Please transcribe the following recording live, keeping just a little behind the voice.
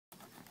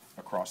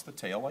across the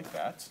tail like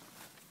that.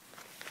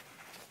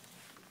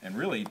 And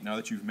really, now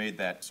that you've made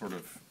that sort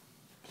of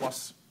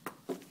plus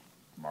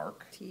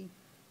mark,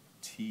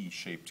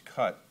 T-shaped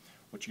cut,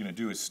 what you're going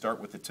to do is start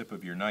with the tip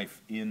of your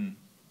knife in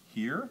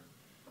here,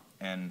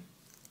 and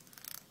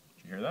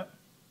did you hear that?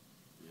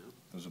 Yeah.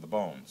 Those are the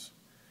bones.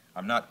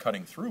 I'm not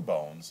cutting through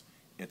bones,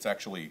 it's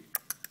actually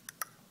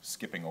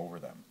skipping over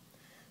them.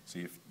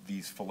 See, if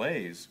these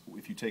fillets,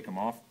 if you take them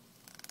off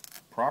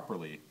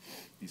properly,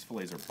 these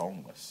fillets are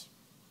boneless.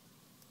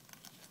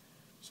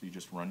 So you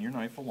just run your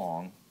knife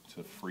along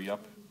to free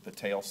up the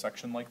tail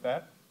section like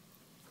that.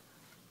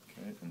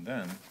 Okay, and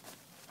then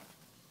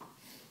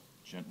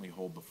gently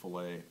hold the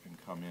fillet and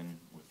come in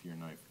with your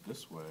knife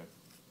this way.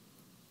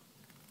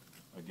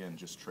 Again,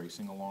 just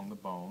tracing along the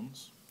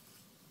bones.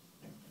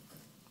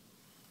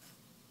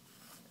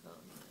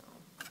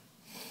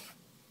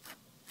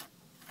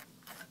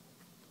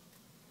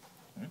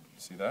 Okay,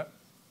 see that?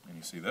 And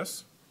you see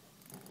this?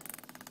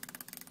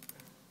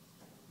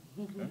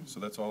 Okay, so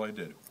that's all I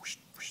did.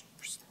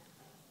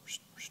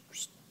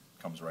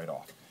 Comes right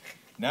off.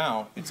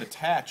 Now, it's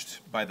attached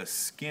by the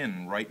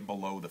skin right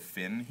below the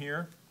fin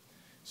here.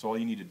 So all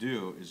you need to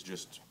do is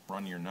just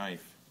run your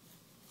knife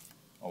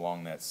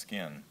along that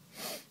skin,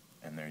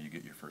 and there you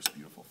get your first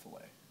beautiful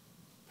fillet.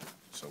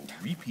 So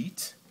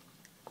repeat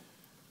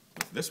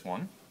with this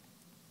one.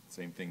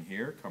 Same thing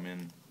here. Come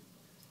in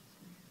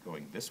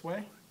going this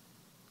way.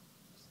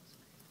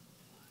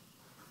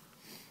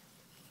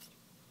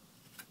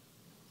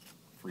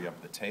 Free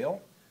up the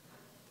tail.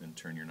 Then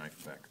turn your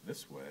knife back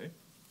this way.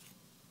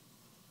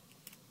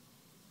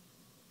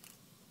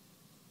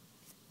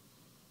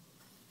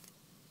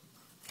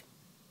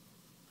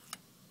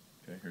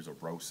 Okay, here's a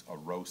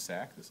roe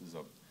sack. This is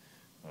a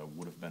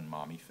would have been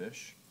mommy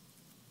fish.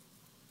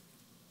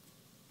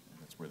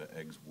 And that's where the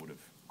eggs would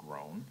have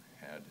grown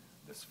had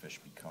this fish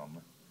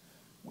become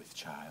with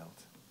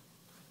child.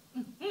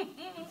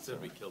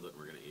 Said we killed it,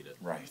 we're going to eat it.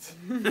 Right.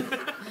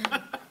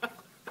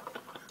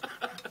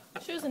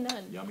 She was a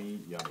nun. Yummy,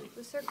 yummy.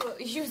 The circle,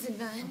 she was a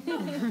nun.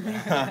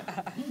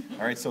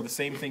 All right, so the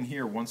same thing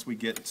here. Once we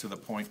get to the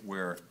point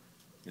where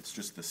it's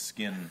just the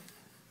skin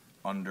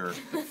under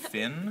the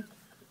fin,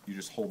 you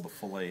just hold the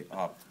fillet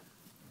up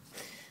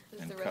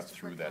and cut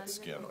through that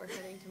skin. We're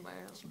heading tomorrow.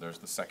 So there's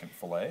the second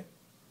fillet.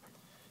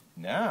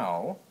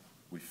 Now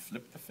we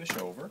flip the fish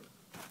over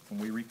and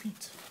we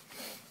repeat.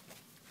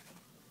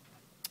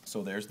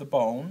 So there's the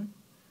bone.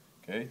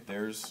 Okay,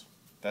 there's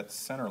that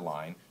center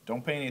line.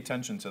 Don't pay any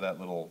attention to that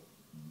little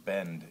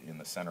bend in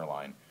the center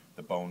line.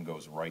 The bone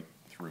goes right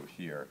through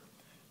here.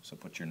 So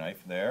put your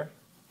knife there,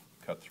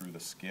 cut through the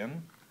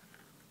skin.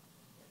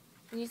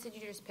 And you said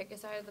you just pick a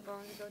side of the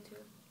bone to go to?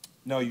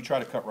 No, you try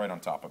to cut right on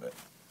top of it.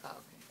 Oh, okay.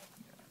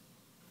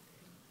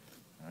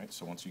 All right,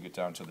 so once you get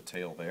down to the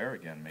tail there,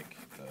 again, make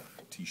the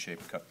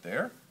T-shaped cut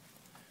there.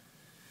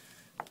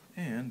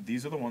 And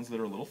these are the ones that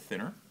are a little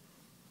thinner,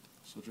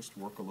 so just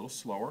work a little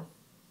slower.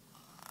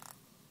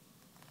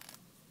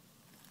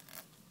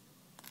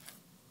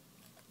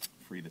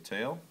 Free the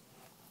tail,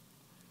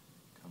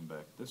 come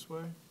back this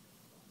way.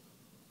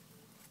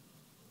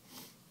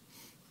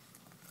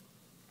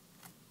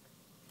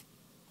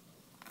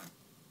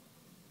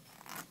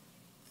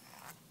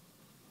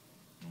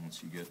 And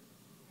once you get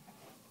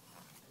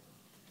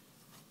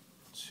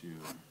to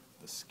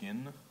the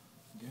skin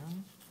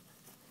again,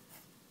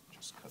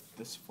 just cut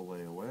this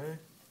fillet away.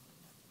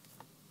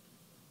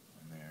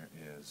 And there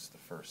is the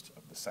first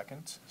of the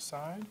second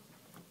side.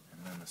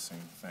 And then the same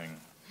thing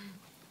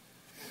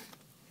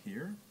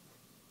here.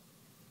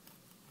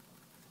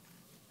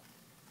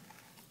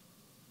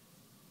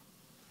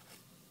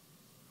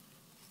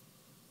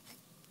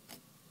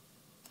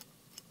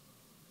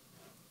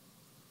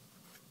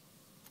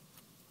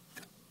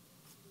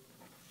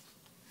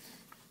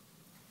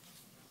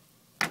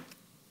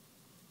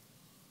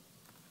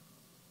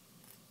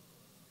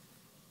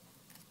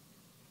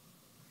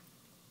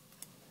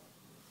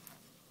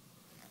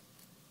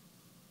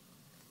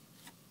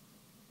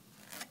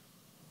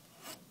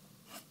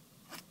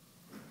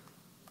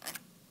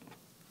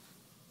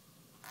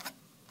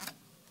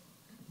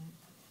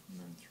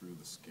 Through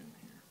the skin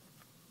here.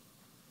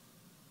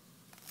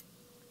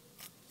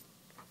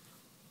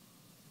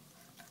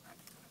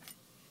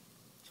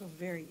 So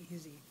very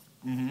easy.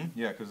 Mm-hmm.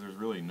 Yeah, because there's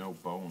really no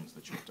bones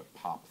that you have to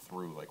pop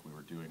through like we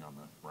were doing on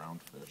the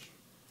round fish.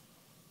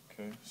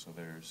 Okay, so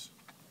there's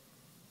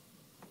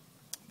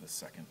the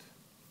second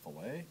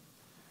fillet.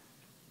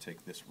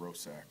 Take this roe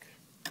sack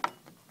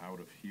out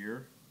of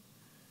here.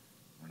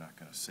 We're not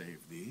going to save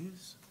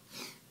these.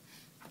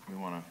 We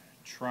want to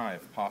try,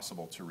 if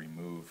possible, to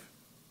remove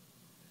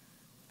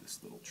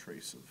this little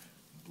trace of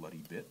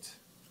bloody bit.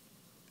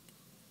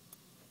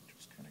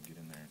 Just kind of get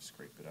in there and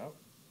scrape it out.